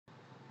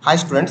Hi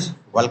students,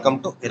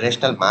 welcome to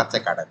Irrational Maths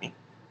Academy.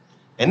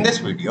 In this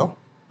video,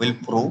 we'll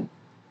prove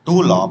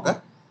 2 log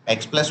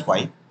x plus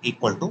y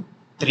equal to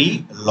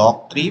 3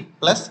 log 3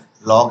 plus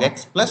log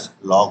x plus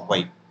log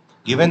y.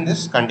 Given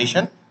this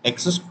condition,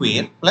 x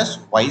square plus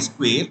y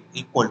square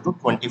equal to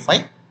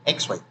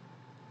 25xy.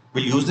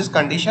 We'll use this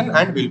condition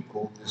and we'll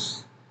prove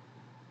this.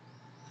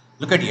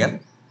 Look at here,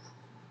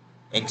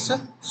 x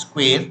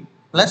square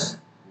plus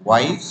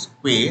y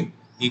square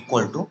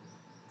equal to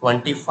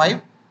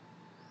 25xy.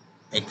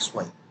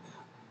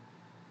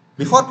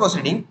 Before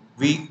proceeding,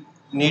 we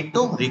need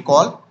to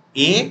recall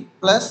a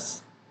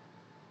plus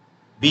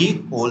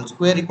b whole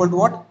square equal to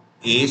what?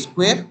 A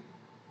square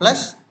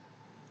plus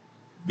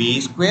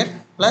b square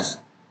plus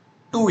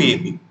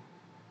 2ab.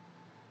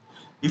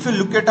 If you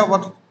look at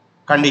our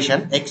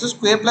condition, x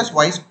square plus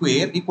y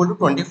square equal to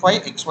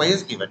 25xy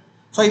is given.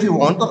 So if you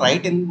want to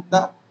write in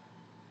the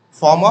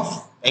form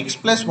of x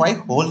plus y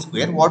whole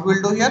square, what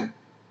we'll do here?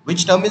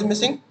 Which term is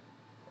missing?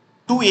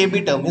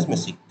 2ab term is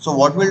missing. So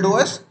what we'll do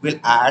is, we'll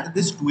add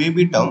this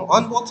 2ab term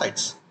on both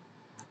sides.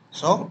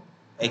 So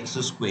x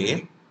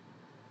square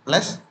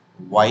plus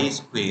y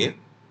square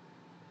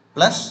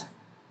plus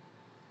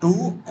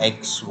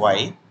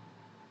 2xy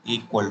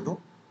equal to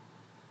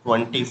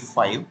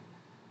 25xy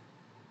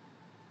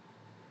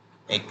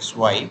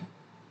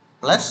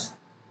plus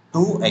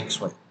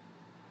 2xy.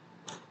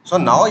 So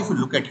now if you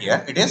look at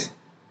here, it is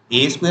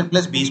a square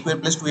plus b square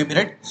plus 2ab,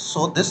 right?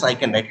 So this I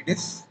can write it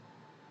is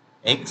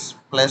x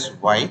plus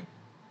y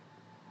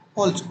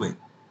whole square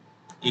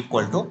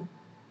equal to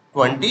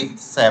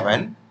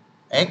 27xy.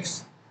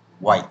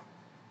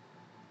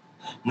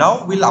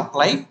 Now we'll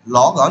apply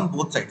log on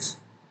both sides.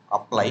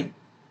 Apply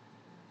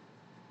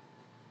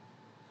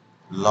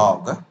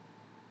log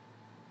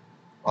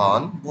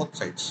on both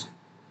sides.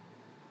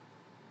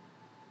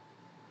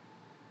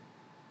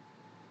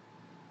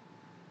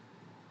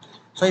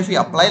 So if we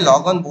apply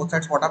log on both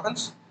sides, what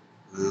happens?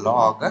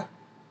 Log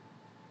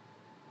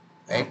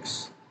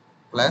x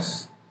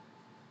plus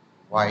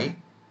y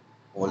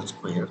whole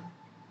square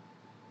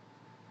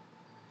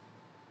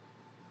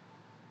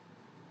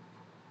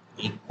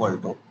equal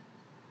to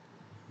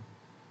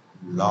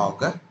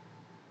log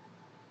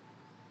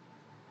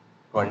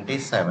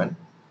 27xy.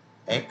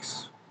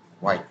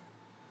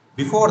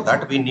 Before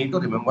that, we need to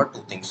remember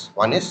two things.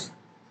 One is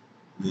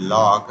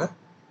log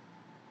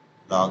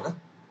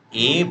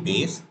a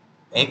base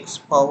x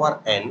power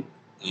n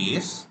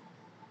is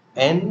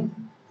n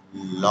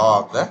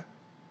log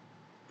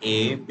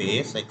a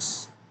base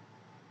x.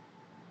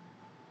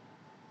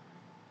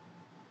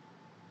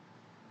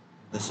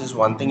 This is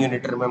one thing you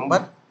need to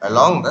remember.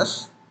 Along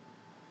this,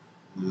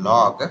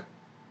 log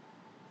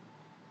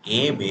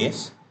a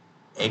base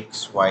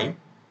xy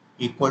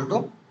equal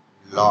to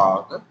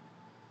log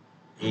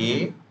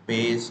a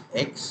base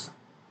x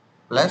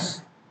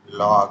plus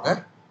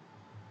log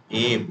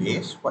a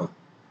base y.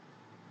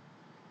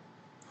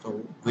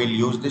 So we'll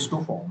use these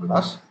two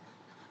formulas.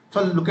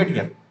 So look at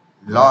here,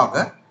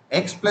 log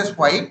x plus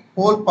y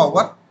whole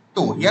power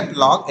 2. Here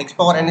log x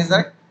power n is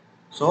that.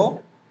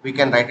 So we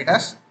can write it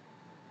as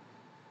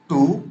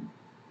 2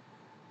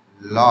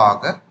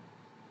 log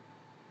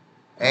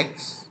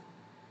x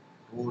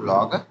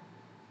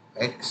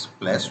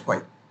plus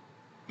y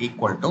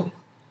equal to,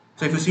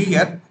 so if you see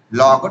here,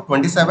 log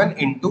 27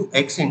 into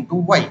x into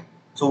y.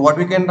 So what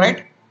we can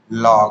write?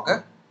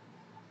 Log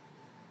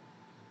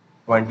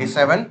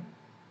 27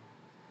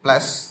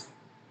 plus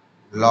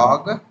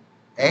log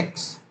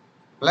x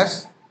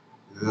plus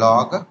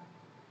log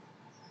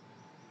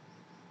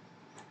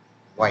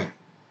y.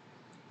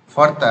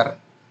 Further,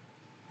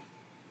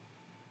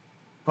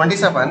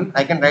 27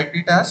 I can write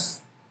it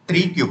as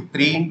 3 cube.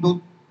 3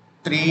 into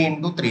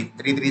 3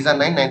 3 are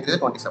 9, 9 3 is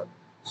 27.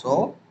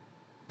 So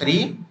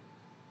 3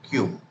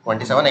 cube,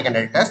 27 I can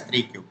write it as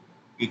 3 cube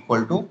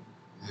equal to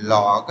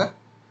log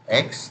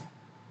x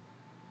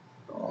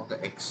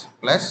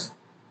plus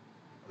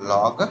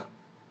log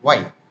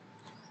y.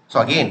 So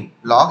again,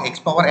 log x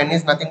power n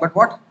is nothing but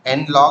what?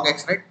 N log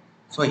x, right?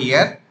 So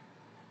here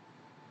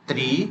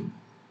 3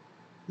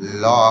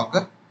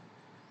 log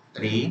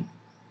 3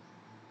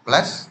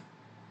 plus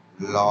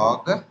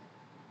log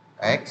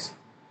x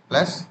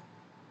plus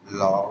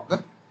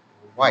log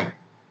y.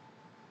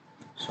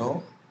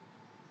 So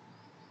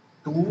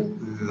 2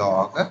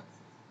 log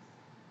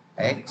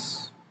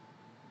x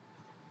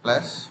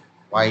plus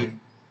y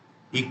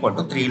equal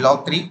to 3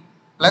 log 3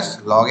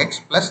 plus log x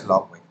plus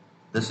log y.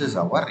 This is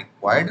our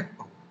required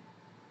proof.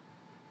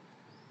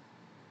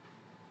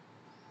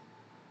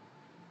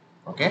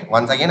 Okay,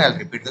 once again I'll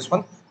repeat this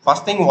one.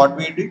 First thing what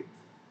we did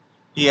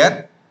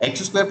here, x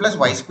square plus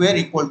y square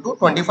equal to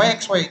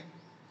 25xy.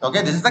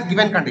 Okay, this is the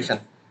given condition.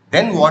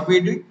 Then what we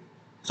did,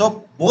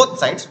 so both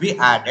sides we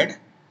added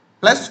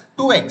plus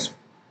 2x.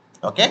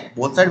 Okay,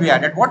 both sides we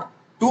added what?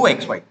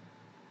 2xy.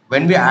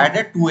 When we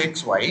added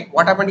 2xy,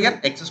 what happened here?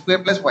 X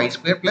square plus y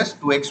square plus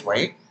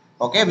 2xy.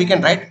 Okay, we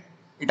can write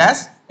it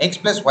as x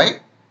plus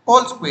y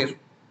whole square.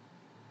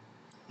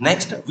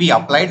 Next, we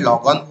applied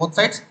log on both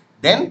sides.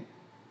 Then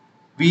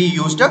we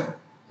used a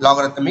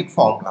logarithmic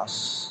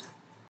formulas.